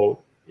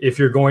 So if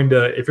you're going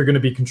to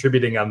be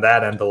contributing on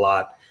that end a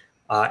lot,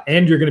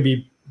 and you're going to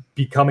be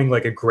becoming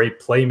like a great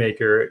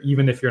playmaker,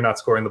 even if you're not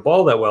scoring the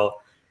ball that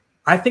well,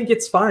 I think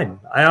it's fine.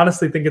 I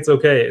honestly think it's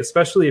okay,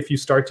 especially if you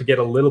start to get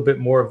a little bit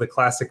more of the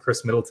classic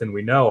Chris Middleton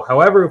we know.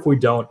 However, if we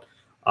don't,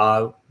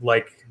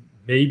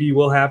 maybe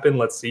will happen.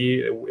 Let's see.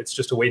 It's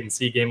just a wait and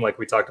see game like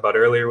we talked about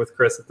earlier with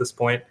Chris at this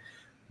point.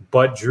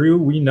 But Drew,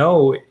 we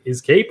know,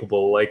 is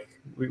capable. Like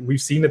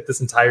we've seen it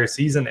this entire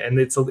season, and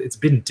it's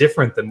been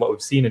different than what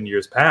we've seen in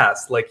years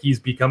past. Like he's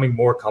becoming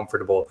more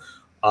comfortable,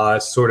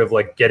 sort of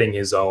like getting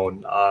his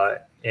own.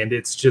 And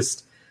it's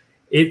just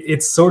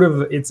it's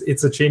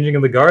a changing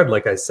of the guard.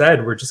 Like I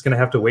said, we're just going to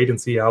have to wait and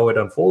see how it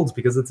unfolds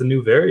because it's a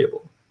new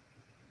variable.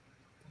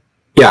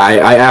 Yeah,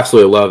 I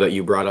absolutely love that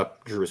you brought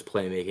up Drew's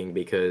playmaking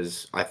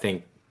because I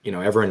think,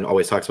 everyone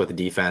always talks about the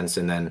defense,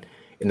 and then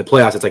in the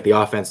playoffs, it's like the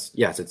offense.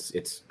 Yes,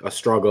 it's a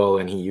struggle,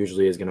 and he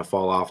usually is going to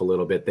fall off a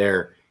little bit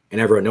there, and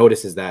everyone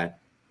notices that.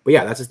 But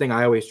yeah, that's the thing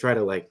I always try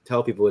to like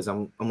tell people is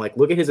I'm like,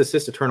 look at his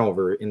assist to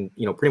turnover in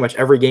pretty much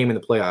every game in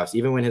the playoffs,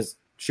 even when his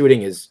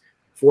shooting is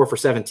 4 for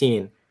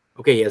 17.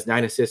 Okay, he has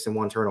 9 assists and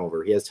 1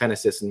 turnover. He has 10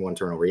 assists and 1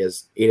 turnover. He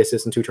has 8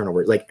 assists and 2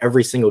 turnovers. Like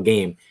every single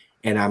game,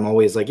 and I'm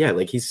always like, yeah,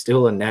 like he's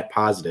still a net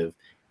positive.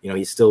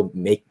 He's still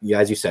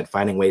as you said,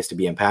 finding ways to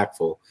be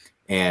impactful.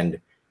 And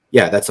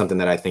yeah, that's something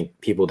that I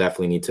think people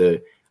definitely need to,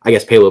 I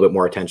guess, pay a little bit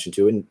more attention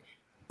to. And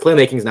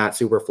playmaking is not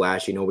super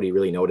flashy. Nobody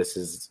really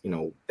notices,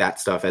 that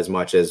stuff as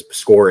much as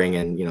scoring,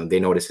 and, they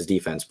notice his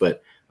defense,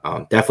 but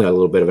definitely a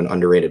little bit of an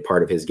underrated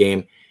part of his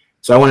game.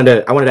 So I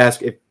wanted to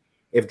ask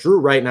if Drew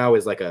right now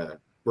is like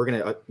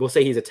we'll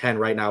say he's a 10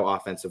 right now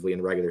offensively in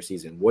the regular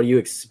season. What do you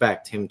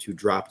expect him to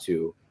drop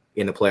to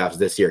in the playoffs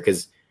this year?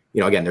 Because,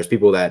 again, there's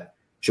people that,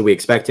 should we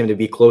expect him to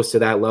be close to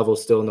that level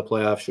still in the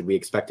playoffs? Should we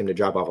expect him to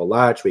drop off a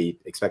lot? Should we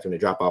expect him to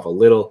drop off a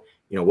little?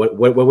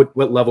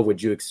 What level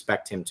would you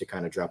expect him to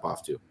kind of drop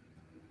off to?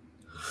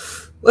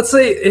 Let's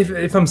say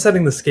if I'm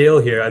setting the scale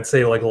here, I'd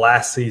say like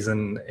last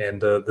season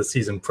and the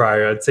season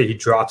prior, I'd say he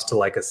drops to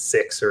like a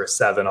 6 or a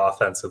 7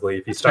 offensively.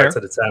 If he starts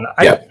at a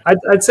 10,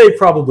 I'd say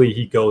probably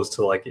he goes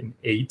to like an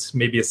 8,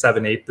 maybe a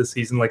 7-8 this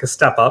season, like a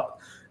step up,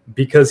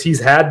 because he's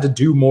had to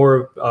do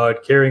more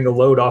carrying the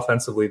load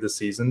offensively this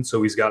season.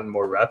 So he's gotten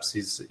more reps.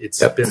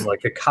 It's been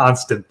like a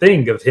constant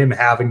thing of him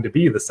having to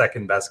be the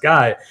second best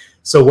guy.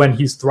 So when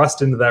he's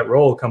thrust into that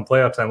role come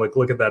playoff time, like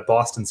look at that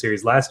Boston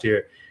series last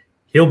year,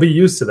 he'll be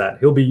used to that.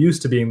 He'll be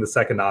used to being the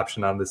second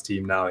option on this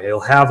team now. He'll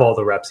have all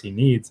the reps he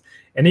needs.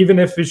 And even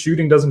if his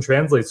shooting doesn't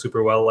translate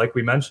super well, like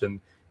we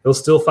mentioned, he'll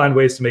still find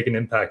ways to make an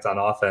impact on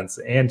offense,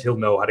 and he'll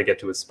know how to get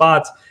to his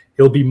spots.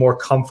 He'll be more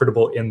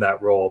comfortable in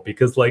that role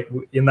because like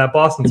in that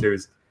Boston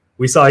series,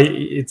 we saw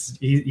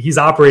he's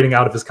operating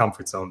out of his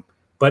comfort zone,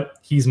 but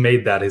he's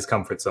made that his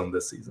comfort zone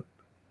this season.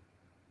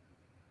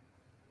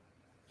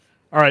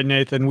 All right,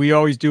 Nathan, we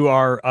always do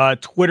our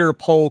Twitter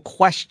poll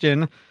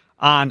question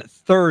on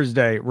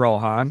Thursday,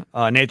 Rohan.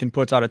 Nathan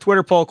puts out a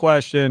Twitter poll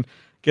question,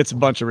 gets a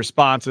bunch of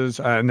responses,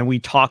 and then we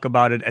talk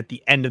about it at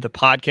the end of the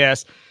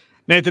podcast.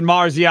 Nathan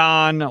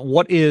Marzian,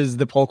 what is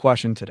the poll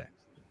question today?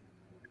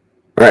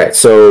 All right,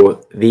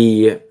 so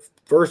the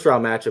first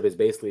round matchup is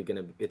basically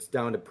it's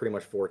down to pretty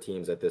much 4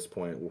 teams at this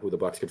point who the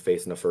Bucks could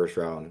face in the first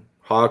round.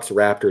 Hawks,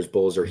 Raptors,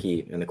 Bulls, or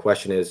Heat. And the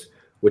question is,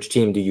 which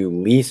team do you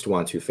least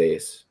want to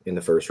face in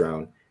the first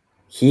round?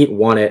 Heat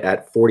won it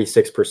at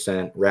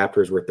 46%,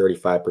 Raptors were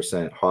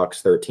 35%,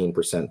 Hawks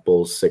 13%,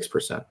 Bulls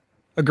 6%.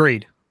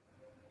 Agreed.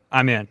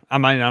 I'm in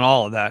on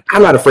all of that.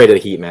 I'm not afraid of the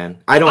Heat,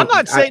 man. I'm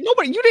not saying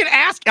nobody. You didn't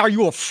ask. Are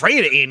you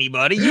afraid of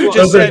anybody? You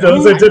just said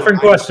those are different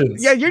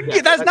questions. Yeah,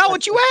 that's not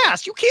what you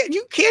asked. You can't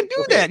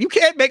do that. You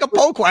can't make a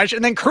poll question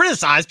and then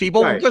criticize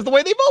people because the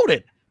way they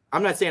voted.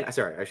 I'm not saying.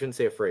 Sorry, I shouldn't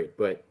say afraid,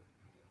 but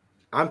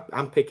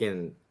I'm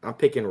picking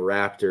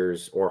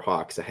Raptors or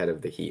Hawks ahead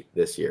of the Heat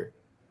this year.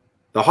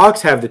 The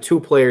Hawks have the 2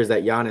 players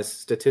that Giannis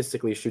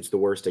statistically shoots the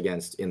worst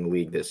against in the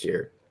league this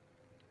year,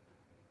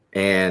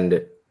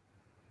 and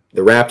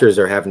the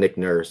Raptors have Nick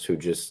Nurse, who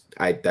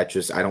I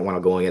don't want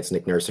to go against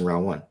Nick Nurse in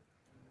round 1.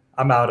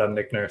 I'm out on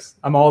Nick Nurse.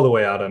 I'm all the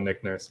way out on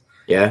Nick Nurse.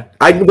 Yeah,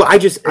 I'm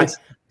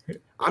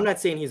not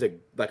saying he's a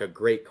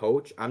great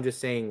coach. I'm just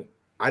saying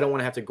I don't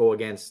want to have to go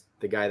against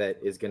the guy that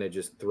is going to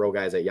just throw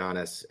guys at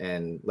Giannis,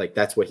 and like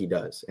that's what he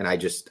does, and I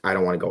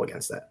don't want to go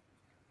against that.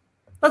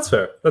 That's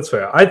fair.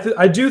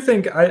 I do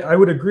think I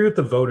would agree with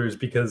the voters,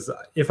 because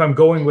if I'm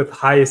going with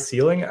highest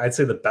ceiling, I'd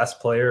say the best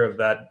player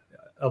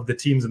of the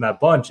teams in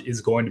that bunch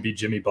is going to be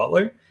Jimmy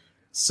Butler.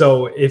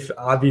 So if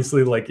I'd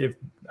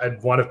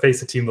want to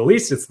face a team the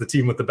least, it's the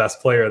team with the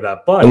best player of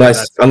that bunch.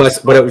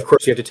 But of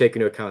course you have to take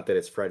into account that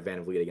it's Fred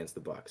VanVleet against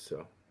the Bucks.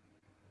 So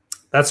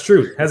that's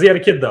true. Has he had a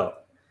kid though?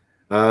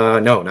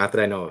 No, not that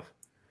I know of.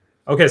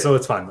 Okay, so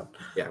it's fine then.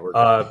 Yeah, we're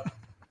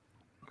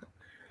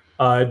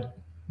good.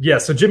 Yeah,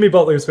 so Jimmy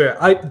Butler is fair.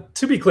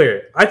 To be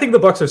clear, I think the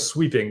Bucks are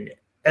sweeping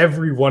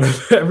every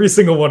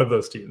single one of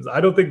those teams. I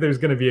don't think there's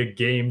going to be a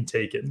game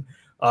taken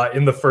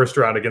in the first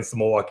round against the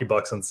Milwaukee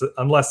Bucks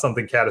unless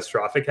something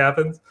catastrophic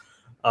happens.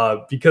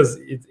 Because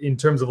in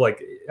terms of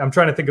I'm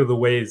trying to think of the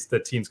ways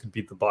that teams could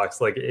beat the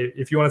Bucks. Like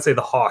if you want to say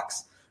the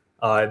Hawks,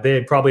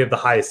 they probably have the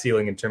highest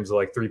ceiling in terms of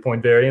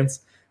 3-point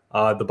variance.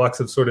 The Bucks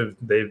have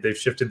they've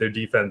shifted their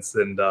defense,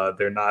 and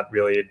they're not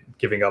really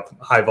giving up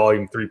high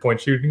volume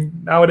 3-point shooting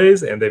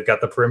nowadays. And they've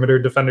got the perimeter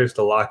defenders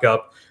to lock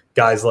up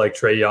guys like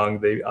Trae Young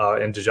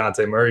and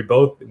DeJounte Murray.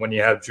 Both when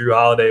you have Drew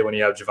Holiday, when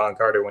you have Javon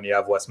Carter, when you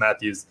have Wes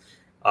Matthews,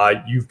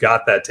 you've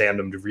got that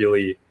tandem to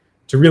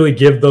really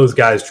give those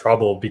guys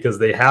trouble, because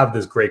they have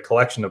this great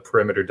collection of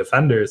perimeter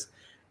defenders.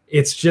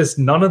 It's just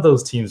none of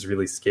those teams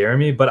really scare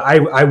me. But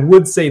I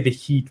would say the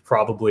Heat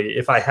probably,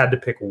 if I had to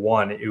pick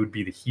one, it would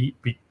be the Heat,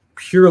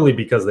 purely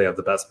because they have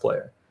the best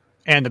player.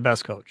 And the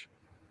best coach.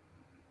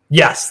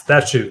 Yes,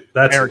 that's true.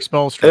 That's Eric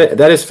Spoelstra.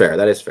 That is fair.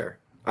 That is fair.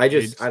 I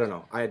don't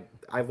know.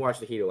 I've watched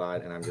the Heat a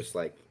lot, and I'm just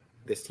like,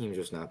 this team's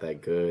just not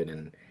that good.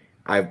 And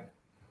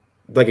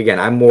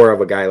I'm more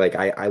of a guy, like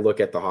I look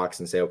at the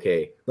Hawks and say,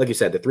 okay, like you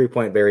said, the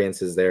 3-point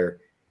variance is there,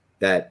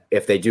 that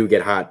if they do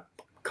get hot,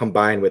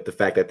 combined with the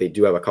fact that they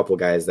do have a couple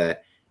guys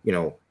that,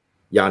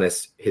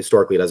 Giannis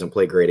historically doesn't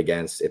play great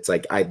against, it's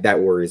like that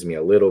worries me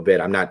a little bit.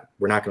 We're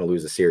not going to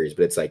lose the series,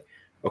 but it's like,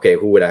 okay,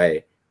 who would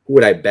I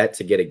bet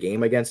to get a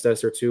game against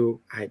us or two?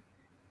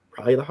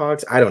 Probably the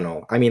Hawks. I don't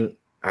know. I mean,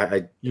 I'm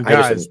a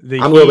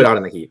little bit out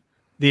on the Heat.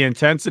 The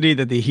intensity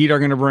that the Heat are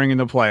going to bring in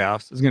the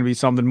playoffs is going to be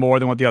something more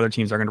than what the other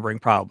teams are going to bring,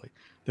 probably.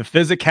 The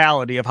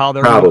physicality of how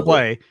they're going to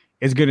play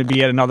is going to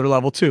be at another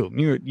level too.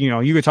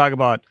 You could talk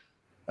about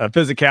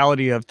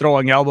physicality of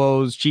throwing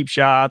elbows, cheap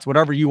shots,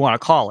 whatever you want to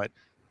call it,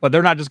 but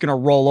they're not just going to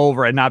roll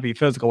over and not be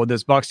physical with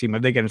this Bucks team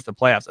if they get into the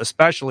playoffs,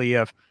 especially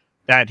if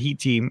that Heat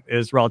team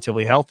is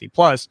relatively healthy.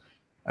 Plus,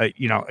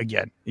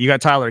 again, you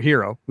got Tyler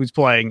Hero, who's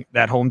playing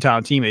that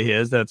hometown team of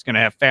his that's going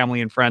to have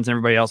family and friends and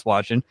everybody else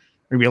watching.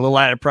 There's going to be a little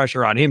added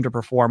pressure on him to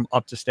perform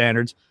up to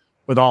standards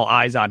with all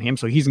eyes on him,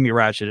 so he's going to be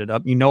ratcheted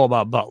up.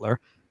 About Butler.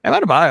 And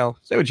Adebayo,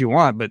 say what you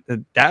want, but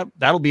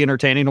that'll be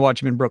entertaining to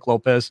watch him and Brook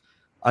Lopez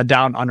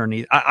down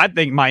underneath. I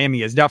think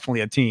Miami is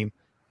definitely a team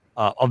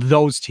of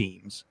those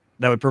teams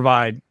that would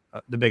provide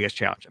the biggest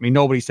challenge. I mean,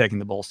 nobody's taking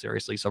the Bulls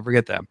seriously, so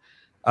forget them.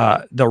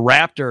 The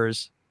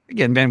Raptors,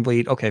 again, Van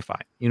Vliet, okay,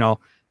 fine.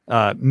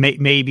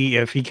 Maybe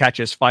if he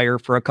catches fire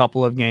for a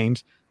couple of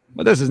games,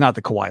 but this is not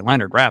the Kawhi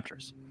Leonard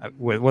Raptors,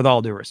 with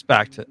all due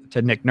respect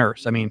to Nick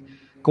Nurse. I mean,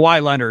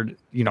 Kawhi Leonard,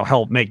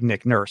 helped make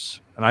Nick Nurse,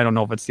 and I don't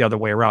know if it's the other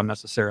way around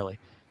necessarily.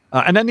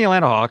 And then the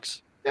Atlanta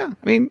Hawks, yeah,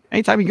 I mean,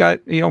 anytime you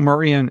got,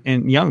 Murray and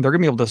Young, they're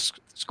going to be able to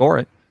score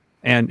it.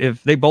 And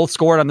if they both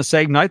score it on the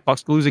same night,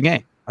 Bucks lose a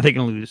game. Are they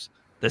going to lose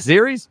the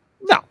series?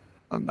 No.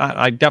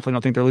 I definitely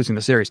don't think they're losing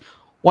the series.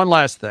 One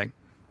last thing.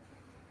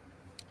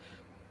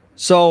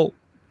 So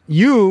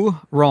you,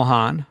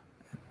 Rohan,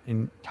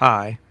 and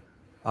Ty,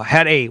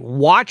 had a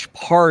watch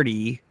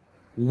party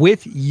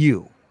with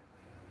you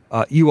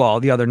all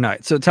the other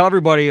night. So tell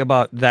everybody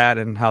about that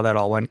and how that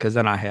all went, because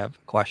then I have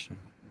a question.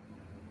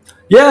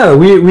 Yeah,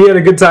 we had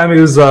a good time. It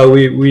was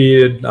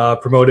we had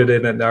promoted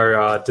it in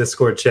our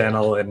Discord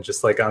channel and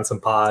just like on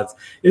some pods.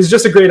 It was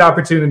just a great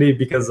opportunity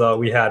because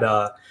we had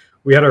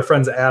our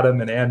friends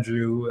Adam and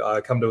Andrew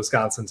come to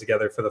Wisconsin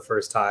together for the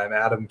first time.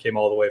 Adam came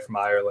all the way from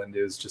Ireland.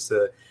 It was just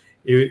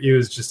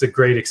a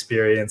great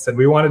experience, and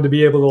we wanted to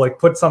be able to like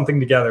put something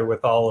together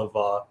with all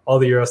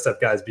the Eurostep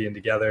guys being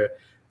together.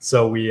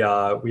 So we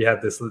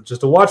had this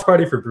just a watch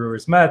party for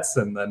Brewers Mets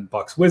and then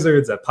Bucks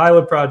Wizards at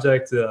Pilot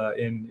Project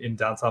in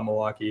downtown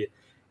Milwaukee.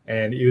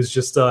 And it was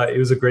just it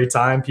was a great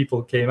time.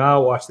 People came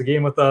out, watched the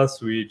game with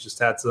us. We just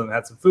had some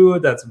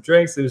food, had some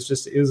drinks. It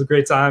was a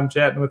great time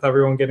chatting with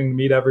everyone, getting to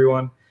meet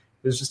everyone.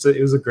 It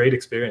was a great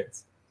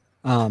experience.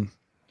 I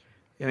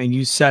mean,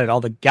 you said it,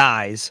 all the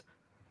guys.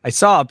 I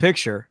saw a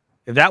picture.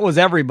 If that was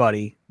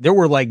everybody, there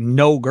were like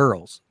no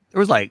girls. There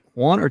was like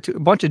one or two, a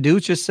bunch of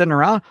dudes just sitting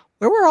around.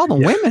 Where were all the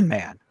women,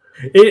 man?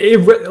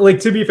 It like,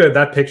 to be fair,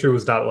 that picture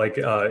was not like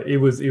it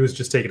was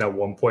just taken at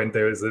one point.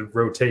 There was a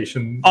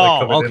rotation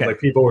coming in, like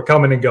people were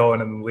coming and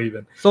going and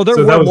leaving. So there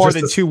were more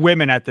than two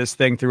women at this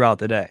thing throughout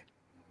the day.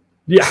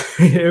 Yeah,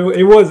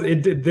 there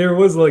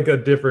was like a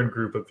different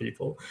group of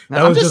people.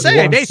 I'm just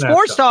saying, hey,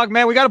 sports talk,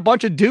 man. We got a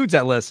bunch of dudes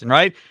that listen,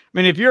 right? I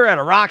mean, if you're at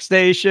a rock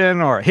station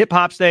or a hip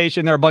hop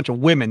station, there are a bunch of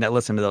women that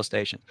listen to those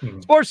stations.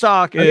 Sports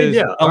talk is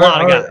a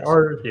lot of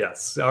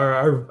guys.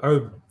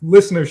 Our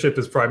listenership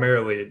is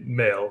primarily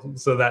male,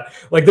 so that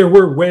like there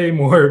were way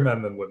more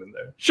men than women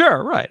there.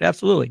 Sure, right,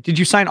 absolutely. Did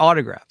you sign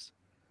autographs?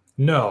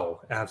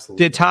 No,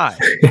 absolutely. Did Ty?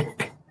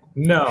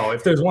 No,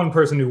 if there's one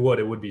person who would,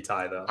 it would be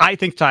Ty, though. I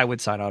think Ty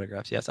would sign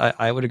autographs. Yes,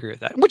 I would agree with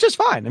that, which is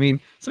fine. I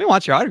mean, somebody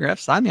wants your autograph,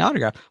 sign the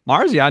autograph.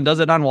 Marzion does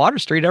it on Water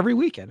Street every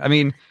weekend. I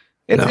mean,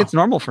 it's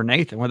normal for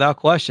Nathan, without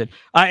question.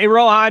 Hey,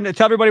 Rohan,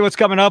 tell everybody what's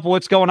coming up,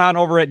 what's going on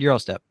over at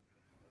Eurostep.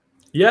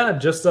 Yeah,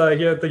 just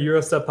here at the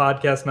Eurostep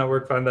Podcast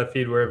Network. Find that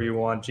feed wherever you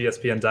want,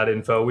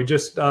 gspn.info. We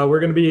just we're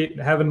going to be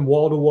having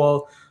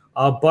wall-to-wall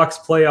Bucks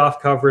playoff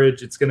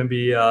coverage. It's going to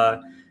be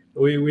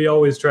we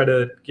always try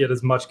to get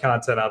as much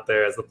content out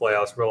there as the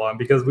playoffs roll on,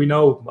 because we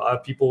know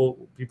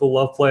people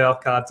love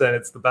playoff content.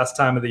 It's the best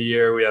time of the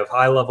year. We have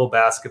high-level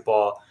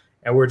basketball,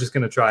 and we're just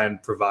going to try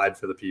and provide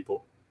for the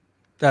people.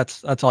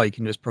 That's all you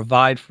can do, is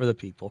provide for the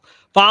people.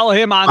 Follow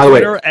him on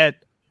Twitter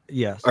at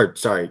Yes. Or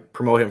sorry,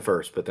 promote him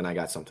first, but then I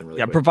got something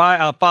really quick.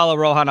 Follow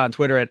Rohan on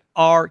Twitter at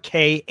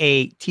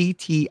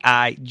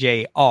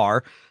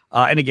RKATTIJR.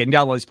 And again,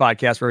 download this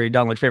podcast wherever you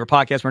download your favorite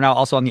podcast. We're now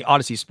also on the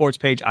Odyssey Sports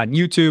page on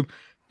YouTube.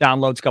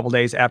 Downloads a couple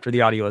days after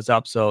the audio is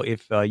up. So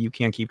if you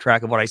can't keep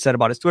track of what I said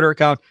about his Twitter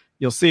account,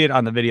 you'll see it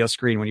on the video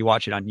screen when you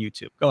watch it on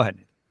YouTube. Go ahead,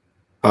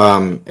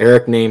 Nathan.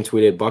 Eric Name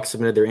tweeted, Bucks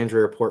submitted their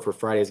injury report for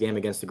Friday's game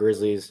against the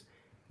Grizzlies.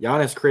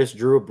 Giannis, Chris,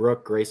 Drew,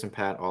 Brooke, Grace, and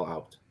Pat all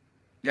out.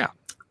 Yeah.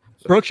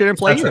 So, Brooke shouldn't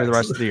play either the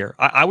rest of the year.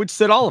 I would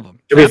sit all of them.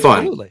 It'll be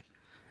absolutely. Fun.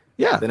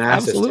 Yeah,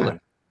 absolutely.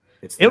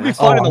 It'll be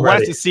fun in the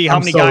West to see how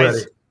many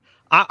guys.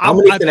 How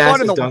many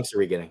Thanasis dunks are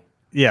we getting?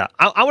 Yeah,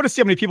 I want to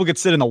see how many people could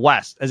sit in the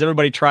West as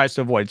everybody tries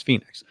to avoid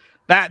Phoenix.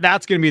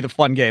 That's going to be the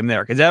fun game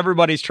there because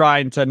everybody's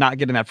trying to not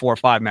get in that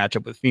 4-5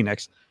 matchup with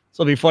Phoenix.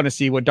 So it'll be fun to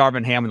see what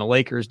Darvin Ham and the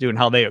Lakers do and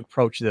how they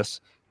approach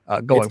this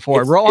going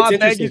forward.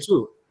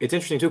 It's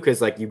interesting too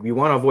because like you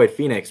want to avoid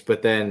Phoenix,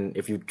 but then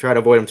if you try to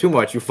avoid them too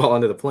much, you fall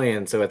into the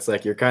play-in. So it's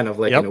like you're kind of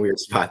like in a weird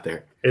spot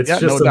there. It's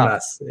just a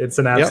mess. It's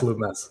an absolute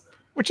mess.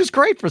 Which is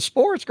great for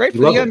sports, great for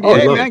the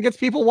NBA, man. Gets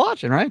people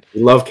watching, right?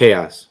 We love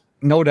chaos.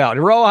 No doubt.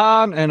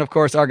 Rohan and, of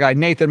course, our guy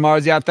Nathan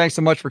Marzian, thanks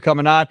so much for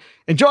coming on.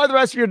 Enjoy the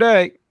rest of your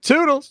day.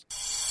 Toodles.